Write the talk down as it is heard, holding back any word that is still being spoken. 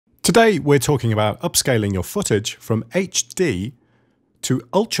Today we're talking about upscaling your footage from HD to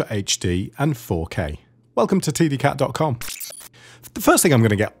Ultra HD and 4K. Welcome to tdcat.com. The first thing I'm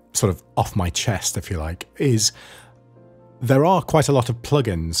going to get sort of off my chest, if you like, is there are quite a lot of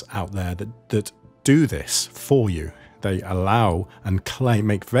plugins out there that do this for you. They allow and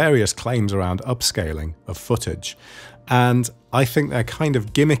make various claims around upscaling of footage. And I think they're kind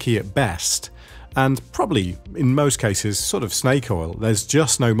of gimmicky at best. And probably, in most cases, sort of snake oil. There's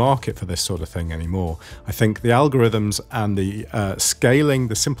just no market for this sort of thing anymore. I think the algorithms and the scaling,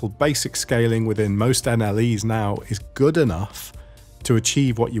 the simple basic scaling within most NLEs now is good enough to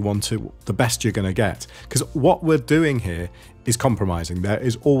achieve what you want to, the best you're going to get. Because what we're doing here is compromising. There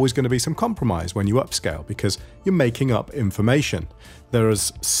is always going to be some compromise when you upscale because you're making up information. There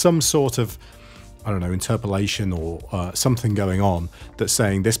is some sort of, I don't know, interpolation or something going on that's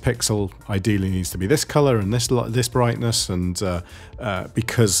saying this pixel ideally needs to be this color and this brightness, and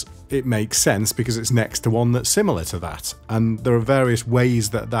because it makes sense because it's next to one that's similar to that. And there are various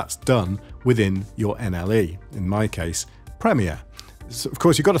ways that that's done within your NLE. In my case, Premiere. So of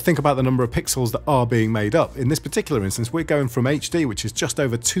course, you've got to think about the number of pixels that are being made up. In this particular instance, we're going from HD, which is just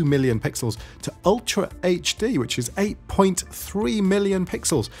over 2 million pixels, to Ultra HD, which is 8.3 million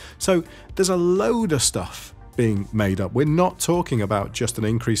pixels. So there's a load of stuff being made up. We're not talking about just an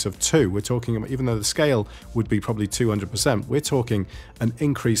increase of 2. We're talking about, even though the scale would be probably 200%, we're talking an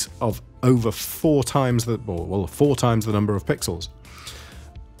increase of over 4 times the number of pixels.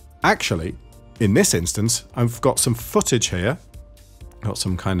 Actually, in this instance, I've got some footage here. Got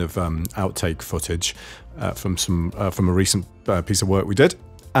some kind of outtake footage from a recent piece of work we did,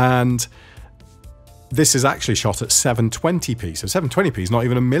 and this is actually shot at 720p. So 720p is not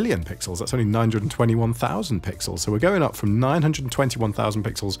even a million pixels. That's only 921,000 pixels. So we're going up from 921,000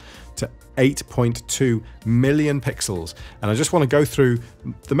 pixels to 8.2 million pixels. And I just want to go through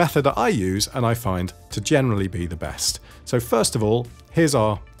the method that I use and I find to generally be the best. So first of all, here's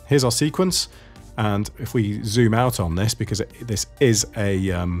our sequence. And if we zoom out on this, because this is a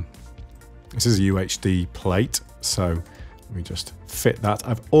UHD plate, so let me just fit that.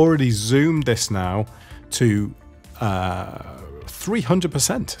 I've already zoomed this now to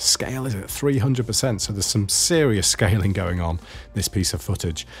 300%. Scale is at 300%, so there's some serious scaling going on this piece of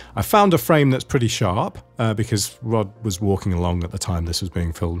footage. I found a frame that's pretty sharp because Rod was walking along at the time this was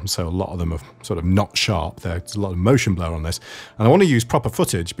being filmed, so a lot of them are sort of not sharp. There's a lot of motion blur on this, and I want to use proper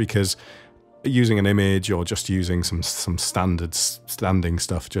footage because using an image or just using some standard standing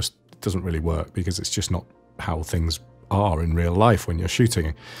stuff just doesn't really work because it's just not how things are in real life when you're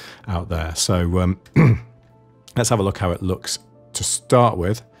shooting out there. So let's have a look how it looks to start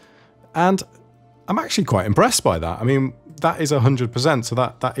with. And I'm actually quite impressed by that. I mean, that is 100%, so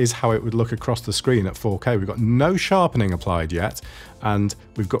that is how it would look across the screen at 4K. We've got no sharpening applied yet, and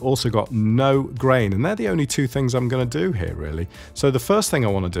we've also got no grain, and they're the only two things I'm going to do here, really. So the first thing I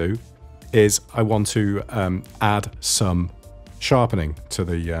want to do is I want to add some sharpening to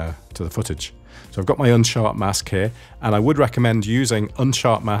the footage. So I've got my unsharp mask here, and I would recommend using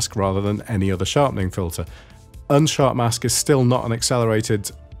unsharp mask rather than any other sharpening filter. Unsharp mask is still not an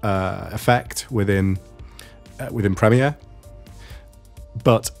accelerated effect within Premiere,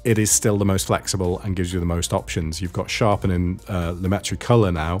 but it is still the most flexible and gives you the most options. You've got sharpen in Lumetri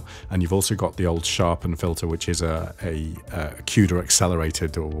color now, and you've also got the old sharpen filter, which is a CUDA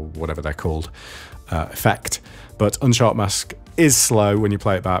accelerated, or whatever they're called, effect. But unsharp mask is slow when you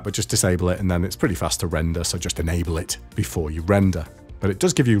play it back, but just disable it and then it's pretty fast to render, so just enable it before you render. But it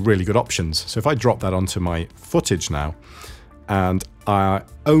does give you really good options. So if I drop that onto my footage now, and I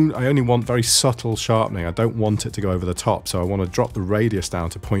only want very subtle sharpening. I don't want it to go over the top, so I want to drop the radius down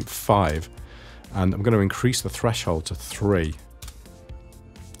to 0.5, and I'm going to increase the threshold to 3,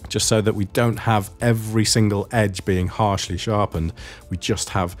 just so that we don't have every single edge being harshly sharpened. We just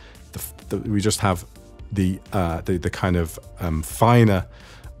have the kind of finer,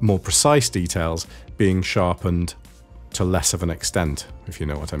 more precise details being sharpened to less of an extent, if you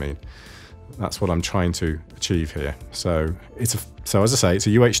know what I mean. That's what I'm trying to achieve here. So as I say, it's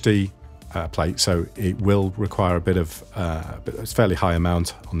a UHD plate, so it will require a bit of it's a fairly high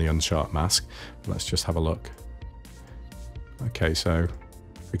amount on the unsharp mask. Let's just have a look. Okay, so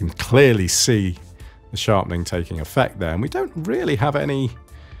we can clearly see the sharpening taking effect there, and we don't really have any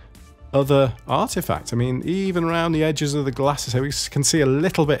other artifacts. I mean, even around the edges of the glasses here, we can see a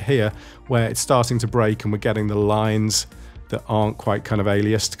little bit here where it's starting to break, and we're getting the lines that aren't quite kind of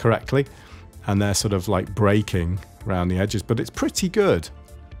aliased correctly, and they're sort of like breaking around the edges, but it's pretty good.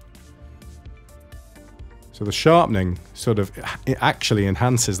 So the sharpening sort of, it actually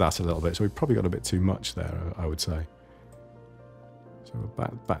enhances that a little bit. So we've probably got a bit too much there, I would say. So we'll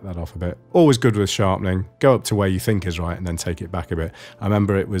back that off a bit. Always good with sharpening. Go up to where you think is right and then take it back a bit. I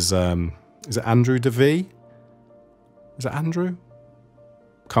remember it was, is it Andrew DeVee? Is it Andrew?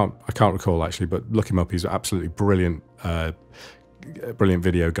 I can't recall actually, but look him up. He's an absolutely brilliant, brilliant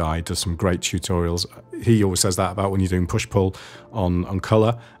video guy. Does some great tutorials. He always says that about when you're doing push-pull on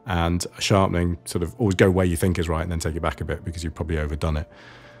color and sharpening. Sort of always go where you think is right and then take it back a bit because you've probably overdone it.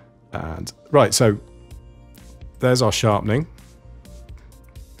 And right, so there's our sharpening.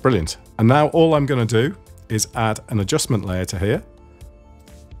 Brilliant. And now all I'm going to do is add an adjustment layer to here.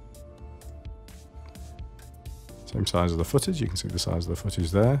 Same size of the footage. You can see the size of the footage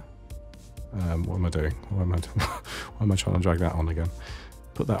there. What am I doing? Why am I trying to drag that on again?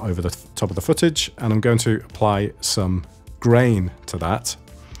 Put that over the top of the footage, and I'm going to apply some grain to that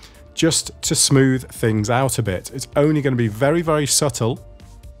just to smooth things out a bit. It's only going to be very, very subtle,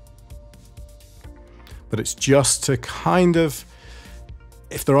 but it's just to kind of,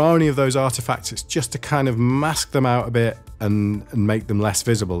 if there are any of those artifacts, it's just to kind of mask them out a bit and make them less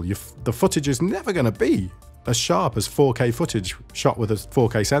visible. The footage is never going to be as sharp as 4K footage shot with a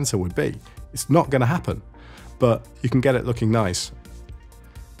 4K sensor would be. It's not going to happen, but you can get it looking nice-ish.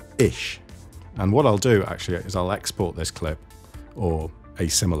 And what I'll do actually is I'll export this clip or a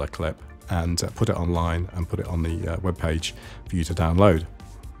similar clip and put it online and put it on the web page for you to download.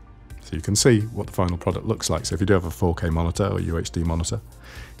 So you can see what the final product looks like. So if you do have a 4K monitor or UHD monitor,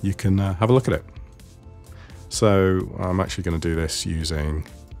 you can have a look at it. So I'm actually going to do this using,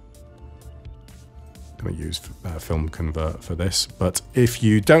 I'm going to use Film Convert for this. But if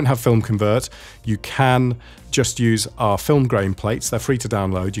you don't have Film Convert, you can just use our film grain plates. They're free to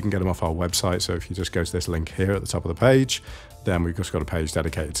download. You can get them off our website. So if you just go to this link here at the top of the page, then we've just got a page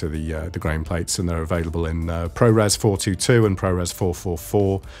dedicated to the grain plates, and they're available in ProRes 422 and ProRes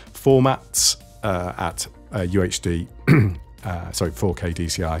 444 formats at UHD, sorry, 4K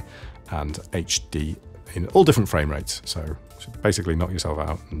DCI and HD in all different frame rates. So basically knock yourself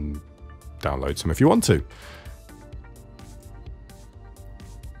out and download some if you want to.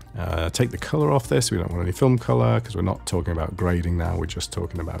 Take the color off this. We don't want any film color because we're not talking about grading now. We're just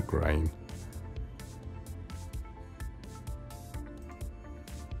talking about grain.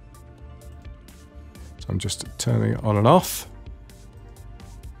 So I'm just turning it on and off.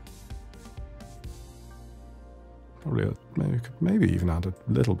 Probably maybe even add a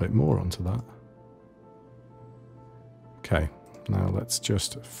little bit more onto that. Okay. Now let's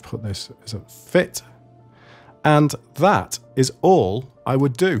just put this as a fit. And that is all I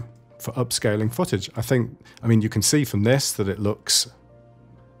would do for upscaling footage. I mean, you can see from this that it looks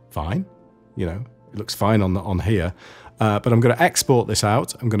fine. You know, it looks fine on here. But I'm going to export this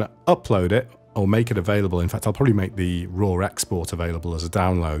out. I'm going to upload it or make it available. In fact, I'll probably make the raw export available as a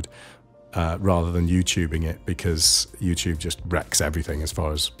download rather than YouTubing it, because YouTube just wrecks everything as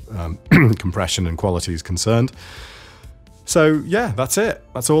far as compression and quality is concerned. So yeah, that's it.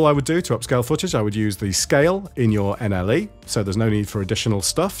 That's all I would do to upscale footage. I would use the scale in your NLE, so there's no need for additional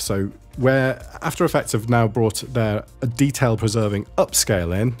stuff. So where After Effects have now brought their detail preserving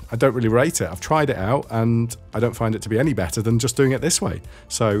upscale in, I don't really rate it. I've tried it out and I don't find it to be any better than just doing it this way.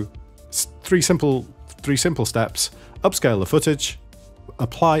 So three simple steps: upscale the footage,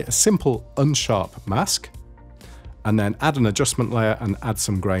 apply a simple unsharp mask, and then add an adjustment layer and add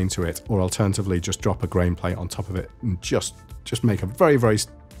some grain to it, or alternatively just drop a grain plate on top of it and just make a very, very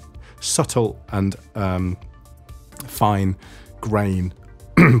subtle and fine grain,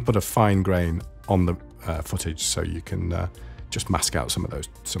 put a fine grain on the footage so you can just mask out some of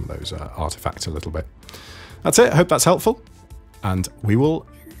those artifacts a little bit. That's it. I hope that's helpful, and we will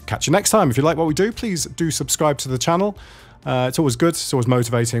catch you next time. If you like what we do, please do subscribe to the channel. It's always good, it's always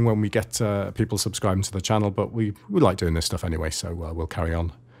motivating when we get people subscribing to the channel, but we like doing this stuff anyway, so we'll carry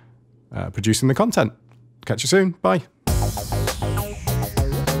on producing the content. Catch you soon, bye.